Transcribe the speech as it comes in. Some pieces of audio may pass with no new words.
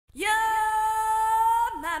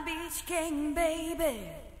Beach King, baby.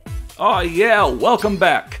 Oh yeah, welcome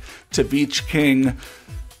back to Beach King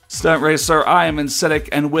Stunt Racer. I am Acidic,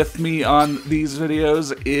 and with me on these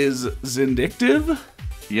videos is Zindictive.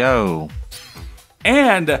 Yo.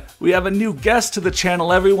 And we have a new guest to the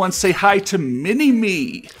channel. Everyone say hi to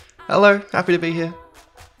Mini-Me. Hello, happy to be here.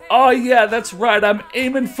 Oh yeah, that's right. I'm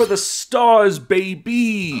aiming for the stars,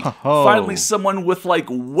 baby. Oh. Finally, someone with like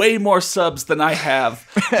way more subs than I have.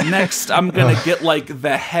 Next, I'm gonna get like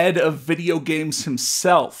the head of video games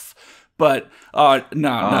himself. But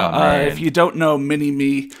no. If you don't know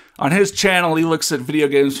Mini-Me, on his channel, he looks at video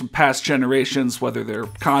games from past generations, whether they're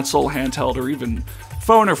console, handheld, or even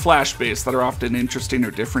phone or flash-based, that are often interesting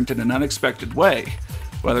or different in an unexpected way.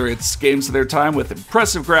 Whether it's games of their time with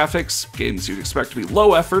impressive graphics, games you'd expect to be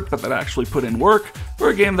low effort but that actually put in work, or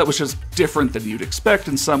a game that was just different than you'd expect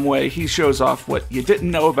in some way, he shows off what you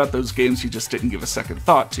didn't know about those games you just didn't give a second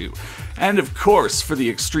thought to. And of course, for the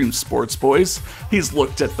extreme sports boys, he's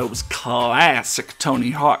looked at those classic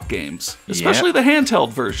Tony Hawk games, especially the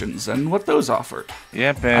handheld versions and what those offered.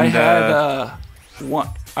 Yep, and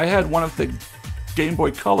I had one of the Game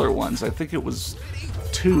Boy Color ones. I think it was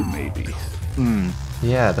 2, maybe.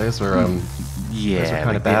 Yeah, those were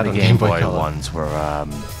kind of bad the on Game Boy Color. ones were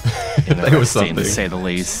They were something, to say the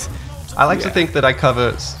least. I like to think that I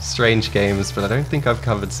cover strange games, but I don't think I've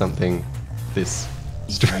covered something this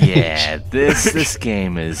strange. Yeah, this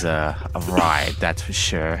game is a ride, that's for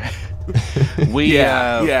sure. Me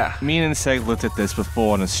and Seg looked at this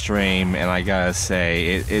before on a stream, and I gotta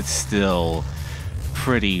say, it's still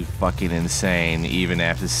pretty fucking insane, even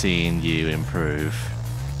after seeing you improve.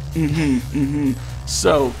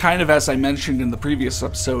 So, kind of as I mentioned in the previous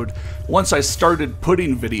episode, once I started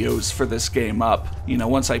putting videos for this game up,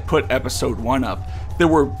 once I put episode 1 up, there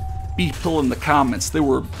were people in the comments, there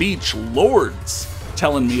were beach lords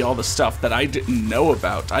telling me all the stuff that I didn't know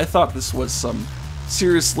about. I thought this was some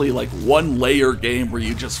seriously like one-layer game where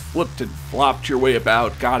you just flipped and flopped your way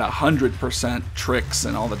about, got 100% tricks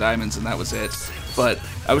and all the diamonds, and that was it. But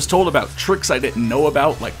I was told about tricks I didn't know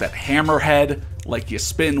about, like that hammerhead, like you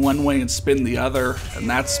spin one way and spin the other, and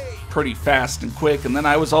that's pretty fast and quick. And then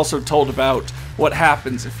I was also told about what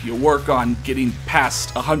happens if you work on getting past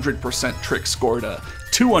 100% trick score to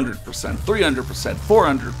 200%, 300%,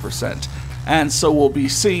 400%. And so we'll be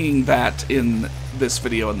seeing that in this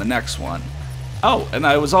video and the next one. Oh, and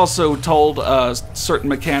I was also told a certain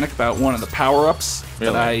mechanic about one of the power-ups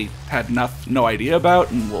that I had no idea about,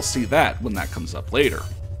 and we'll see that when that comes up later.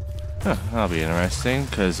 Huh, that'll be interesting,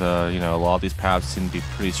 because, a lot of these powers seem to be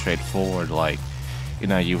pretty straightforward. Like,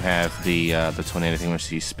 you have the tornado thing,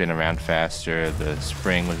 which you spin around faster, the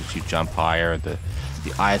spring, which you jump higher, the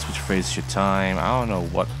ice, which freezes your time. I don't know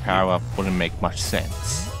what power-up wouldn't make much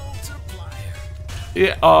sense.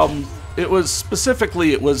 Yeah, it was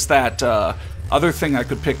that, other thing I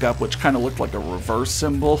could pick up, which kind of looked like a reverse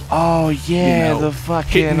symbol. Oh, yeah, the fucking...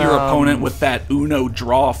 Hitting your opponent with that Uno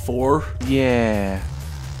draw 4. Yeah.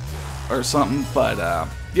 Or something, but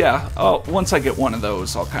once I get one of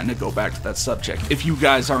those, I'll kind of go back to that subject. If you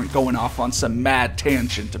guys aren't going off on some mad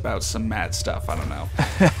tangent about some mad stuff, I don't know.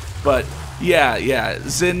 But yeah,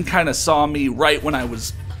 Zin kind of saw me right when I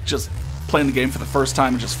was just playing the game for the first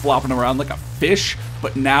time and just flopping around like a fish,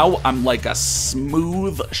 but now I'm like a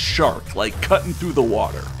smooth shark, like cutting through the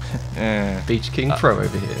water. Beach King Pro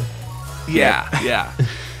over here. Yeah.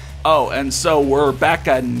 Oh, and so we're back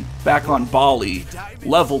on Bali,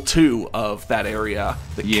 level 2 of that area,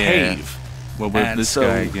 the cave. Well, with this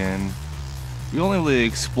guy again, we only really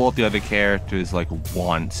explored the other characters like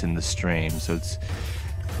once in the stream, so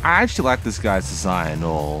I actually like this guy's design and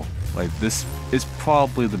all. Like, this is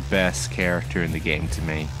probably the best character in the game to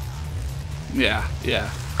me. Yeah.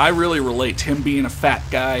 I really relate to him being a fat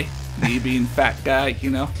guy, me being fat guy,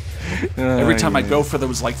 Every time I go for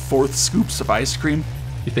those like 4th scoops of ice cream.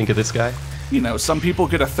 You think of this guy? Some people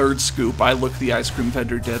get a 3rd scoop. I look the ice cream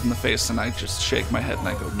vendor dead in the face and I just shake my head and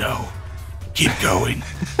I go, no, keep going.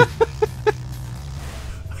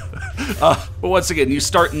 But once again, you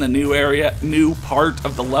start in the new part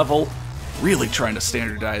of the level, really trying to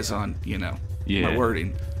standardize on, my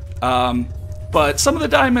wording. But some of the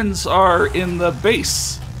diamonds are in the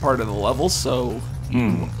base part of the level, so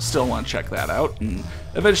you still want to check that out. And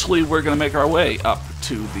eventually we're going to make our way up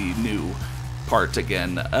to the new part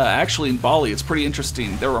again. Actually, in Bali, it's pretty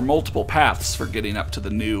interesting. There are multiple paths for getting up to the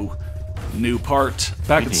new part.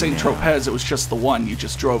 Back at St. Tropez, it was just the one. You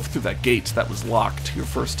just drove through that gate that was locked your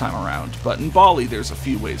first time around. But in Bali, there's a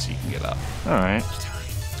few ways you can get up.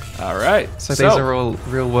 All right. So these are all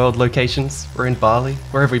real-world locations. We're in Bali.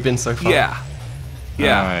 Where have we been so far?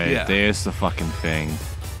 Yeah. There's the fucking thing.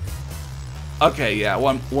 Okay, yeah,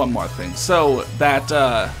 one more thing. So that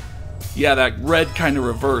that red kind of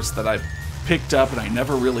reverse that I picked up and I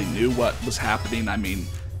never really knew what was happening. I mean,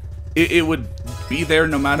 it would be there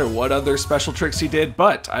no matter what other special tricks you did,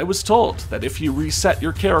 but I was told that if you reset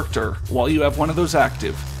your character while you have one of those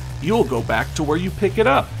active, you'll go back to where you pick it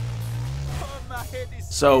up.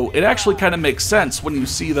 So it actually kind of makes sense when you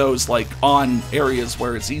see those like on areas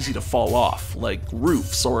where it's easy to fall off, like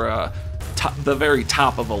roofs or the very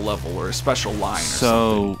top of a level or a special line or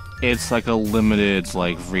something. So it's like a limited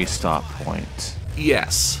like restart point.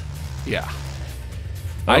 Yes. Yeah.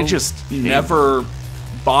 I just never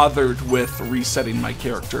bothered with resetting my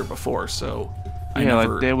character before, so I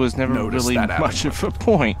never like there was never really much of a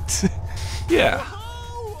point. Yeah.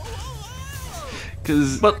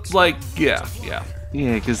 But like, yeah.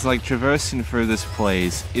 Yeah, because like traversing through this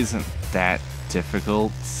place isn't that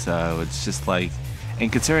difficult, so it's just like, and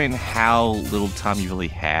considering how little time you really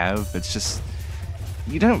have, it's just,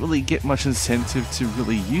 you don't really get much incentive to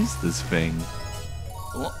really use this thing.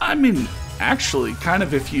 Well, I mean, actually, kind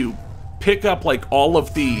of if you pick up like all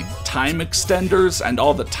of the time extenders and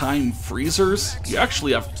all the time freezers, you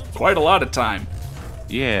actually have quite a lot of time.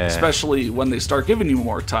 Yeah. Especially when they start giving you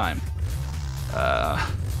more time.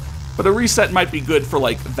 But a reset might be good for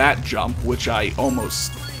like that jump, which I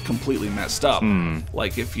almost completely messed up.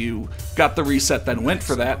 Like if you got the reset then went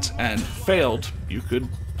for that and failed, you could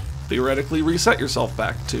theoretically reset yourself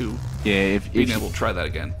back to being able to try that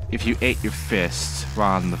again. If you ate your fist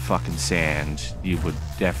rather than the fucking sand, you would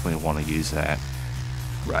definitely want to use that.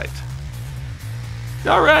 Right.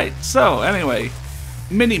 Alright, so anyway,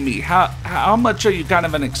 Mini-Me, how much are you kind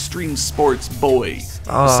of an extreme sports boy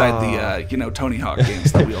beside the, Tony Hawk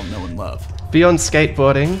games that we all know and love? Beyond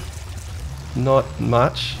skateboarding, not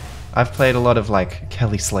much. I've played a lot of like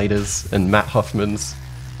Kelly Slater's and Matt Hoffman's.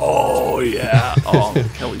 Oh, yeah. Oh,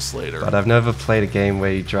 Kelly Slater. But I've never played a game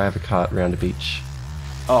where you drive a cart around a beach.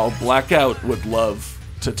 Oh, Blackout would love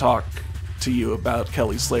to talk to you about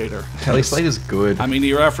Kelly Slater. Kelly Slater's good. I mean,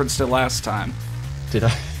 you referenced it last time. Did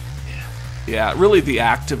I? Yeah, really the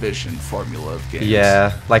Activision formula of games.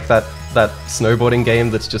 Yeah, like that snowboarding game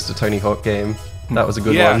that's just a Tony Hawk game. That was a good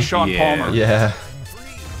one. Yeah, Sean Palmer. Yeah.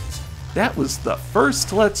 That was the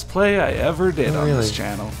first Let's Play I ever did on this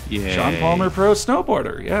channel. Yeah. Sean Palmer Pro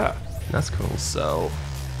Snowboarder, yeah. That's cool. So,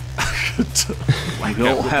 we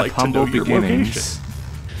all have humble beginnings.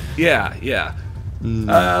 Yeah.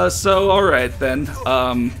 So, alright then.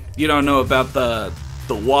 You don't know about the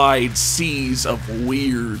wide seas of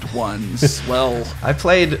weird ones. Well, I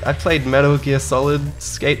played Metal Gear Solid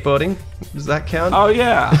skateboarding. Does that count? Oh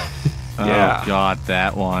yeah. Yeah. Oh god,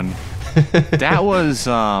 that one. That was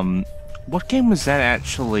what game was that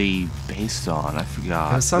actually based on? I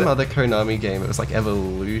forgot. It was some other Konami game. It was like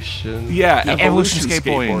Evolution. Yeah, Evolution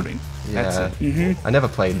skateboarding. Yeah. That's it. I never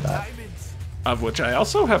played that. Of which I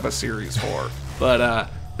also have a series for. But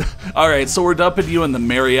alright, so we're dumping you in the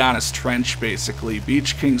Marianas Trench, basically.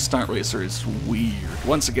 Beach King Stunt Racer is weird.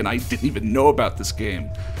 Once again, I didn't even know about this game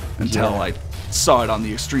until I saw it on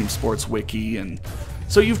the Extreme Sports Wiki, and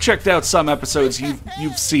so you've checked out some episodes,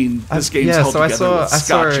 you've seen this game's held together with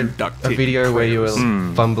Scotch and duct tape. A video where you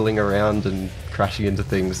were fumbling around and crashing into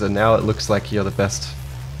things, and now it looks like you're the best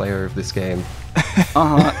player of this game.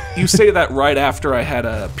 You say that right after I had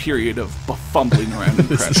a period of fumbling around and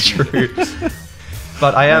crashing. This is true.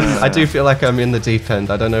 But I do feel like I'm in the deep end.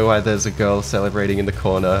 I don't know why there's a girl celebrating in the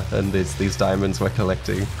corner and there's these diamonds we're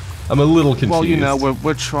collecting. I'm a little confused. Well, you know,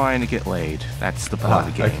 we're trying to get laid. That's the part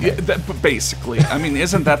of the game. Okay. Yeah, basically. I mean,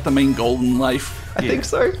 isn't that the main goal in life? I think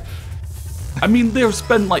so. I mean, there's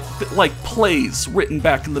been like plays written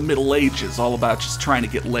back in the Middle Ages all about just trying to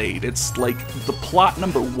get laid. It's like the plot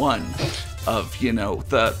number one of,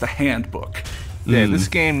 the handbook. Yeah, this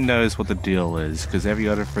game knows what the deal is, because every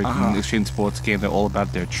other freaking extreme sports game, they're all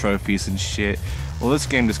about their trophies and shit. Well, this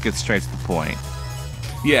game just gets straight to the point.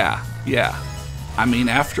 Yeah. I mean,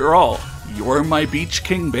 after all, you're my Beach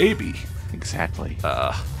King baby. Exactly.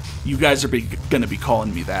 You guys are gonna be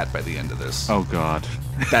calling me that by the end of this. Oh, God.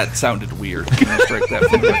 That sounded weird. Can you strike that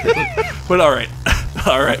from the record? But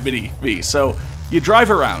alright, Mini-Me. So, you drive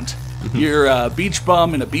around. You're a beach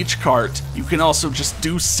bum in a beach cart. You can also just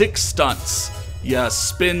do 6 stunts. You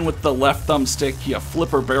spin with the left thumbstick, you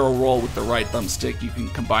flip or barrel roll with the right thumbstick, you can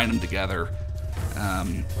combine them together.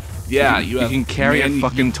 You can carry a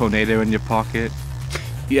fucking tornado in your pocket.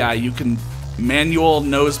 Yeah, you can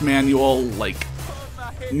nose manual, like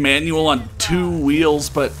manual on 2 wheels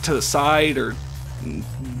but to the side or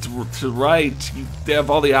to the right. They have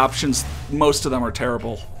all the options. Most of them are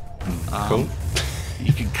terrible. Cool.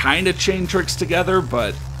 You can kind of chain tricks together,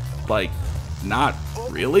 but like not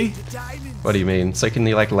really. What do you mean? So can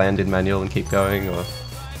you like land in manual and keep going, or?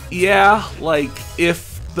 Yeah, like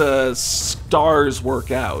if the stars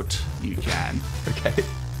work out, you can. Okay.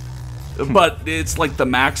 But it's like the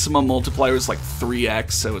maximum multiplier is like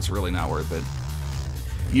 3x, so it's really not worth it.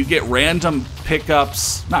 You get random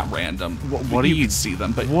pickups, not random. What are you can see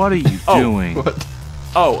them? But what are you doing? What?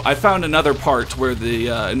 oh, I found another part where the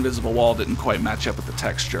invisible wall didn't quite match up with the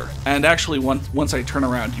texture. And actually, once I turn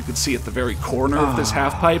around, you could see at the very corner of this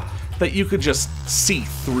half pipe that you could just see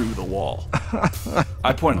through the wall.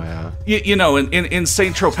 I pointed. Oh, You know, in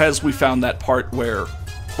Saint Tropez, we found that part where,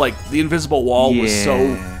 like, the invisible wall was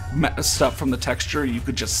so messed up from the texture, you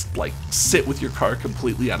could just like sit with your car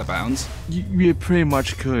completely out of bounds. You pretty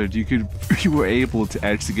much could. You were able to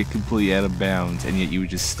actually get completely out of bounds, and yet you were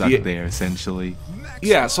just stuck there essentially.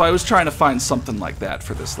 Yeah, so I was trying to find something like that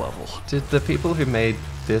for this level. Did the people who made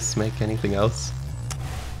this make anything else?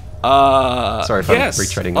 Sorry if I'm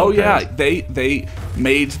retreading. Oh yeah, they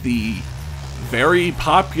made the very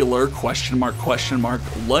popular question mark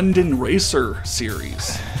London Racer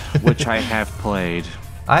series, which I have played.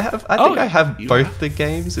 I think I have both the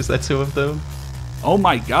games. Is there two of them? Oh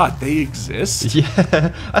my god, they exist?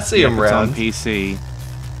 Yeah, I see them It's around. on PC.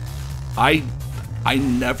 I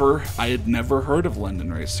had never heard of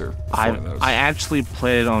London Racer before those. I actually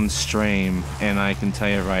played it on stream, and I can tell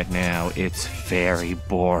you right now, it's very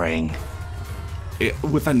boring.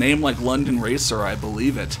 With a name like London Racer, I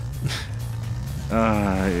believe it.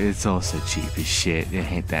 It's also cheap as shit. It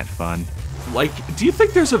ain't that fun. Like, do you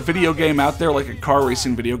think there's a video game out there, like a car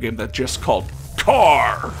racing video game, that's just called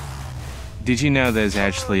Car? Did you know there's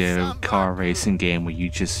actually a car racing game where you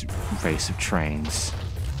just race with trains?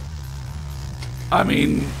 I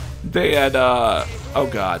mean, they had, oh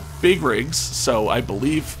god, big rigs, so I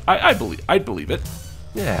believe it.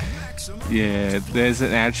 Yeah. Yeah, there's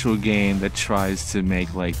an actual game that tries to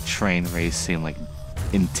make, like, train racing, like,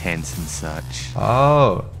 intense and such.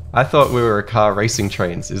 Oh, I thought we were car racing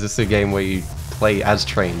trains. Is this a game where you play as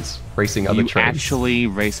trains, racing other trains? You actually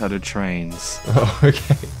race other trains. Oh,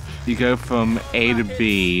 okay. You go from A to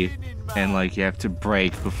B, and like you have to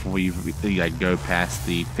brake before you like go past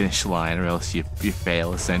the finish line, or else you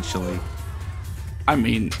fail essentially. I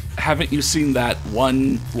mean, haven't you seen that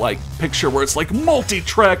one like picture where it's like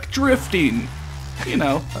multi-track drifting? You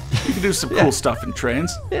know, you can do some cool stuff in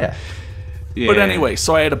trains. Yeah. But anyway,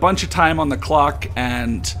 so I had a bunch of time on the clock,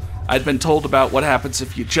 and I'd been told about what happens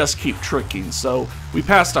if you just keep tricking. So we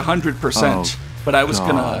passed 100%, but I was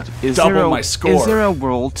gonna double my score. Is there a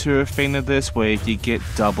world tour thing of this where if you get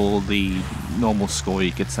double the normal score,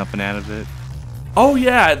 you get something out of it? Oh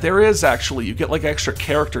yeah, there is actually. You get like extra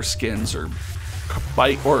character skins or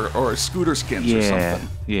bike or scooter skins or something.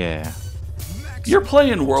 Yeah. You're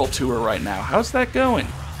playing World Tour right now. How's that going?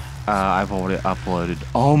 I've already uploaded.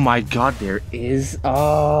 Oh my god, there is.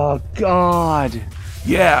 Oh god.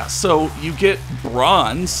 Yeah, so you get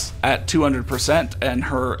bronze at 200%, and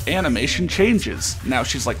her animation changes. Now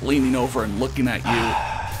she's like leaning over and looking at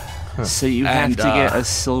you. So you have to get a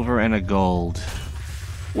silver and a gold.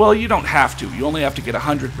 Well, you don't have to. You only have to get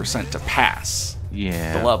 100% to pass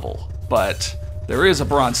the level. But there is a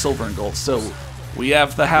bronze, silver, and gold. So we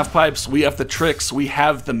have the half pipes, we have the tricks, we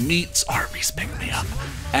have the meats. Arby's picked me up.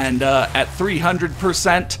 And at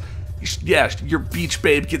 300%, yeah, your beach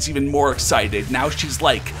babe gets even more excited. Now she's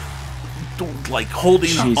like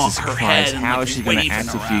holding on her head. And, how like, is she gonna waving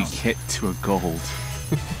act around. if you get to a gold?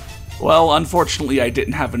 Well, unfortunately, I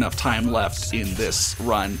didn't have enough time left in this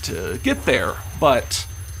run to get there, but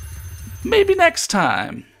maybe next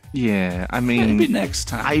time. Yeah, I mean, Maybe next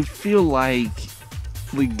time. I feel like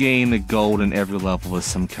we gain the gold in every level is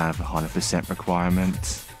some kind of 100%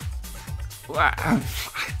 requirement.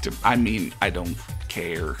 I mean, I don't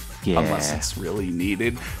care unless Yeah. it's really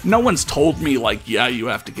needed. No one's told me like, yeah, you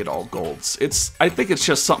have to get all golds. I think it's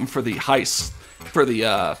just something for the the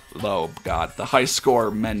high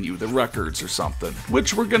score menu, the records or something,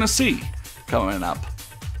 which we're gonna see coming up.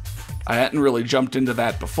 I hadn't really jumped into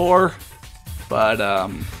that before, but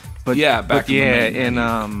yeah, back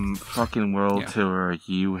in fucking World Tour,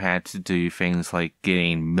 you had to do things like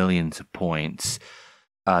getting millions of points,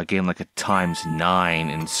 getting like a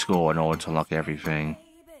 ×9 in score in order to unlock everything.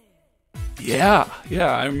 Yeah,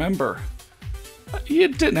 I remember. I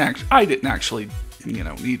didn't actually,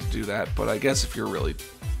 need to do that, but I guess if you're really,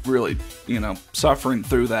 really, suffering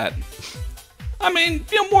through that, I mean,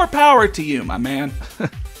 more power to you, my man.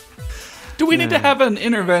 Do we need to have an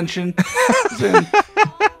intervention?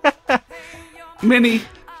 Minnie,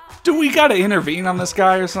 do we gotta intervene on this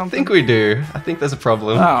guy or I something? think we do. I think there's a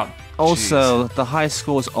problem. Oh, Also, the high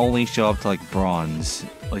scores only show up to like bronze.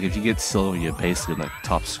 Like, if you get silver, you're basically like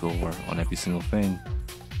top score on every single thing.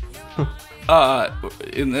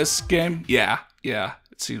 In this game? Yeah,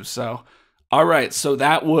 it seems so. All right, so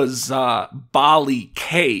that was Bali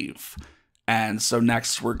Cave. And so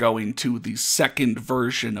next we're going to the second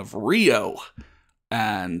version of Rio.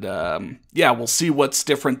 And yeah, we'll see what's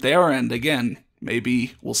different there. And again,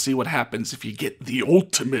 maybe we'll see what happens if you get the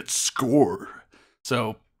ultimate score.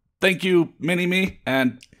 So thank you, Minimme,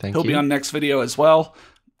 and he'll be on next video as well.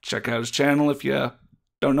 Check out his channel if you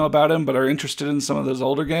don't know about him but are interested in some of those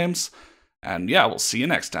older games. And yeah, we'll see you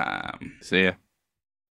next time. See ya.